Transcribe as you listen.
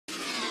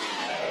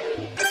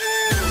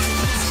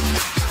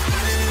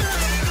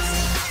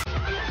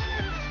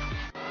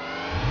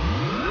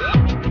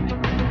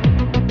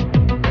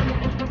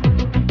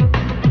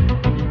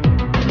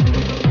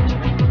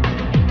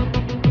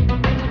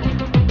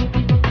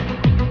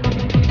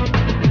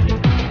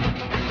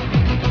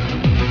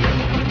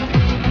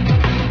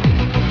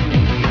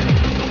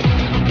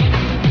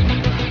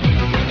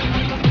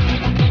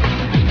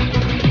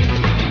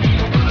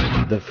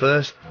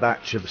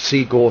batch of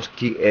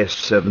Sikorsky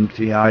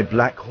S70-i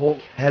Blackhawk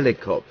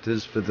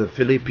helicopters for the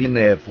Philippine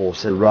Air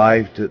Force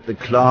arrived at the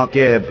Clark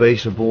Air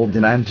Base aboard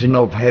an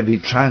Antonov heavy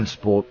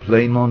transport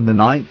plane on the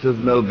 9th of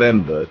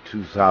November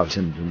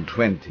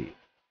 2020.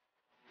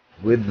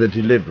 With the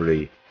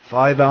delivery,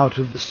 5 out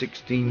of the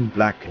 16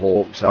 Black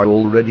Hawks are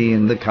already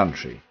in the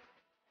country.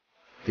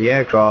 The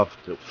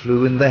aircraft that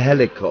flew in the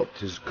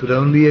helicopters could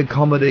only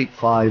accommodate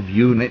 5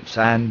 units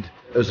and,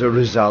 as a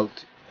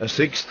result, a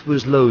 6th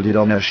was loaded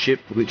on a ship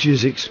which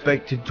is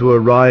expected to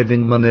arrive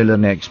in Manila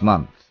next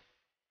month.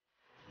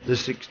 The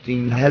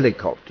 16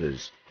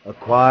 helicopters,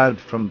 acquired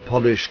from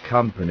Polish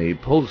company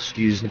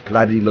Polish-made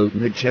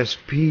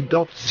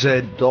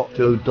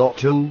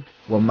S70i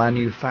were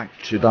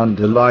manufactured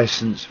under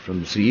license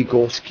from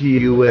Sikorsky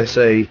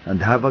USA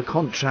and have a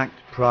contract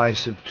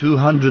price of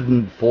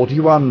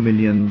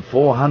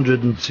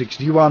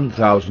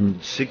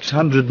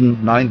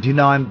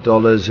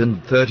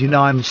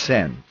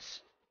 $241,461,699.39.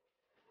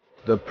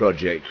 The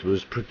project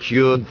was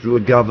procured through a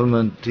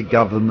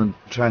government-to-government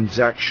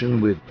transaction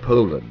with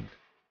Poland.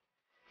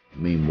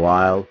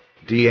 Meanwhile,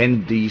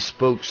 DND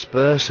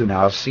spokesperson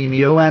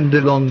Arsenio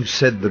Andolong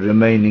said the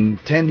remaining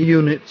 10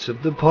 units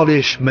of the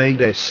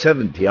Polish-made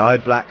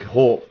S-70i Black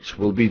Hawks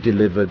will be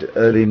delivered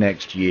early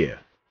next year.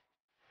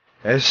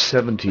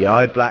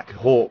 S-70i Black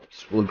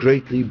Hawks will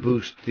greatly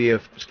boost the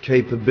AF's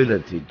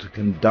capability to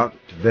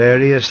conduct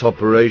various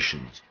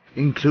operations,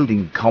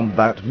 including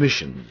combat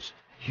missions,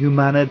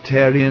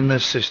 humanitarian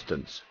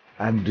assistance,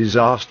 and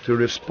disaster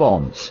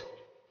response,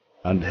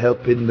 and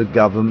help in the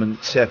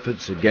government's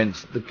efforts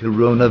against the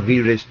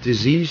coronavirus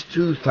disease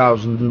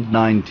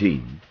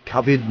 2019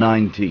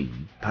 COVID-19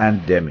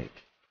 pandemic.